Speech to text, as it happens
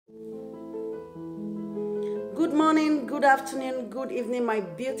Good morning, good afternoon, good evening, my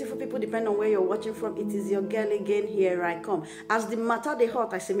beautiful people, depending on where you're watching from. It is your girl again, here I come. As the matter they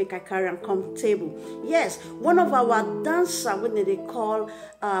hot, I say make I carry and come table. Yes, one of our dancer, when they call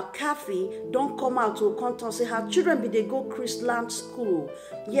Kaffy, don't come out to come to say her children be they go Chrisland school.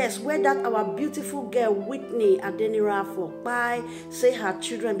 Yes, where that our beautiful girl Whitney Adeniran for by say her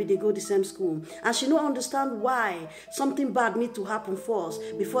children be they go the same school. And she don't understand why something bad need to happen first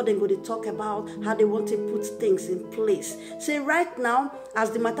before they go to talk about how they want to put things in place. Say right now,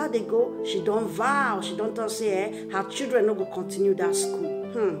 as the matter they go, she don't vow, she don't say her children no go continue that school.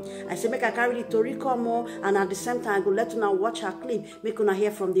 I say make I carry the Tori come more, and at the same time I go let una watch her clip, make una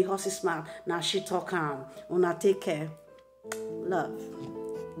hear from the horse's mouth. Now she talk una take care. Love.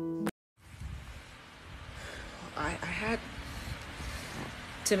 I had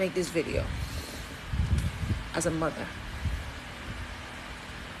to make this video as a mother.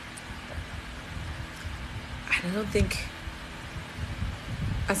 And I don't think,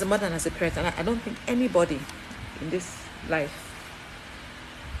 as a mother and as a parent, and I don't think anybody in this life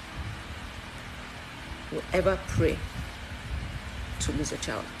will ever pray to lose a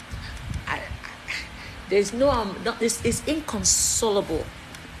child. There's it's inconsolable,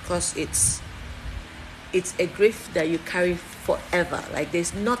 because it's a grief that you carry forever. Like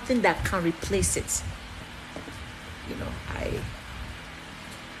there's nothing that can replace it. You know,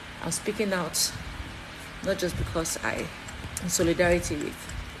 I'm speaking out, not just because I'm in solidarity with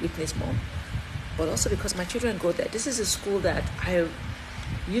Whitney's mom, but also because my children go there. This is a school that I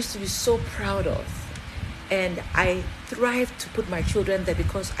used to be so proud of, and I thrive to put my children there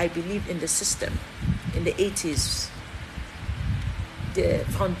because I believe in the system. In the 80s, the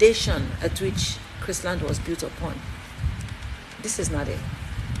foundation at which Chrisland was built upon. This is not it.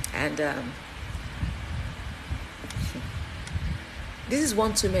 And this is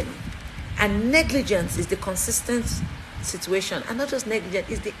one too many. And negligence is the consistent situation. And not just negligence,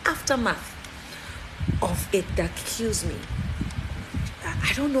 it's the aftermath of it that kills me.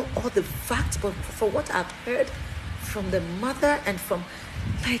 I don't know all the facts, but for what I've heard from the mother and from,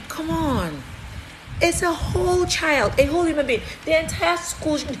 like, come on. It's a whole child, a whole human being. The entire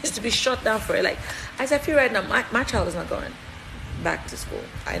school needs to be shut down for it. Like, as I feel right now, my child is not going back to school.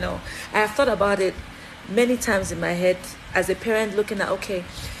 I know. I have thought about it many times in my head as a parent, looking at, okay,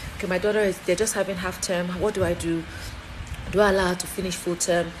 my daughter they're just having half term. What do? Do I allow her to finish full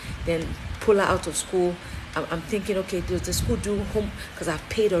term, then pull her out of school? I'm thinking, okay, does the school do home, because I've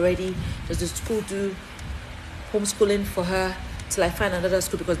paid already, does the school do homeschooling for her till I find another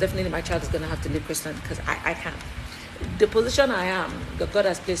school? Because definitely my child is going to have to leave Chrisland, because I can't. The position I am, that God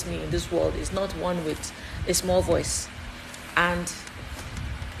has placed me in this world, is not one with a small voice. And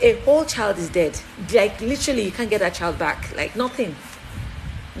a whole child is dead. Like, literally, you can't get that child back. Like, nothing.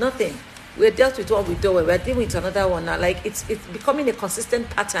 We're dealt with what we do. We're dealing with another one now. Like, it's becoming a consistent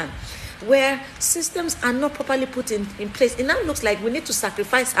pattern where systems are not properly put in place. It now looks like we need to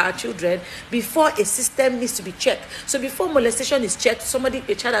sacrifice our children before a system needs to be checked. So before molestation is checked,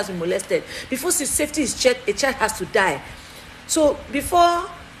 a child has been molested. Before safety is checked, a child has to die. So before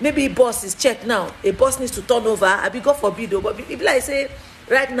maybe a bus is checked now, a bus needs to turn over. I be God forbid, but if I say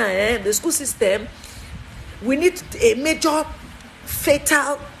right now, the school system, we need a major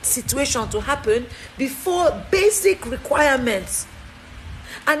fatal situation to happen before basic requirements.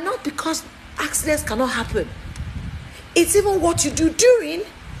 And not because accidents cannot happen. It's even what you do during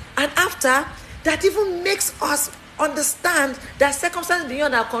and after that even makes us understand that circumstances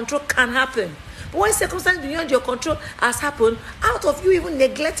beyond our control can happen. But when circumstances beyond your control has happened, out of you even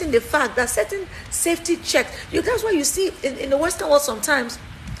neglecting the fact that certain safety checks, that's why you see in the Western world sometimes,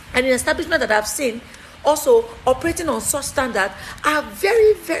 and in establishment that I've seen, also operating on such standard, are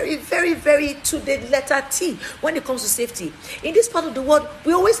very, very, very, very to the letter T when it comes to safety. In this part of the world,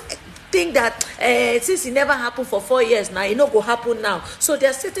 we always think that since it never happened for 4 years now, it not go happen now. So there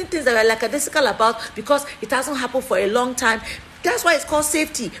are certain things that we're lackadaisical about because it hasn't happened for a long time. That's why it's called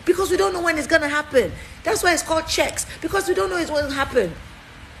safety, because we don't know when it's going to happen. That's why it's called checks, because we don't know it's going to happen.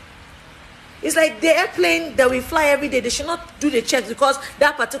 It's like the airplane that we fly every day, they should not do the checks because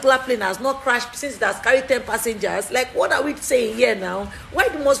that particular plane has not crashed since it has carried 10 passengers. Like, what are we saying here now? Why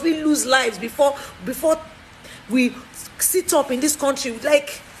must we lose lives before we sit up in this country?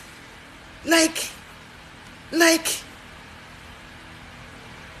 Like,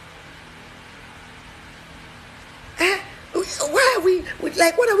 why are we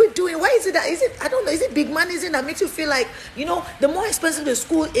like, what are we doing? Why is it I don't know, is it big money that makes you feel like, the more expensive the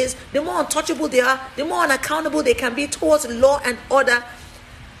school is, the more untouchable they are, the more unaccountable they can be towards law and order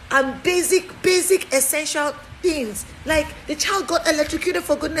and basic essential things. Like the child got electrocuted,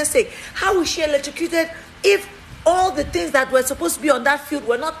 for goodness sake. How was she electrocuted if all the things that were supposed to be on that field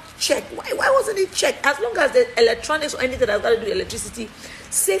were not checked? Why wasn't it checked? As long as the electronics or anything that's got to do with electricity,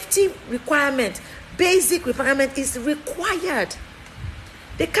 safety requirement, basic requirement is required.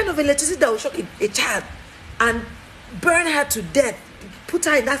 The kind of electricity that will shock a child and burn her to death, put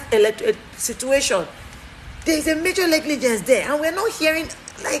her in that situation. There is a major negligence there, and we're not hearing,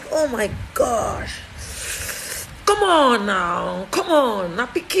 like, oh my gosh. Come on now,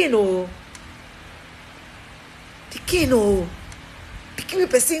 pikin oh. Pikin oh. Pikin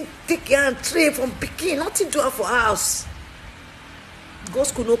person take care and train from pikin, nothing to her for house. Go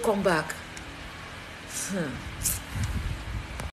school, no come back.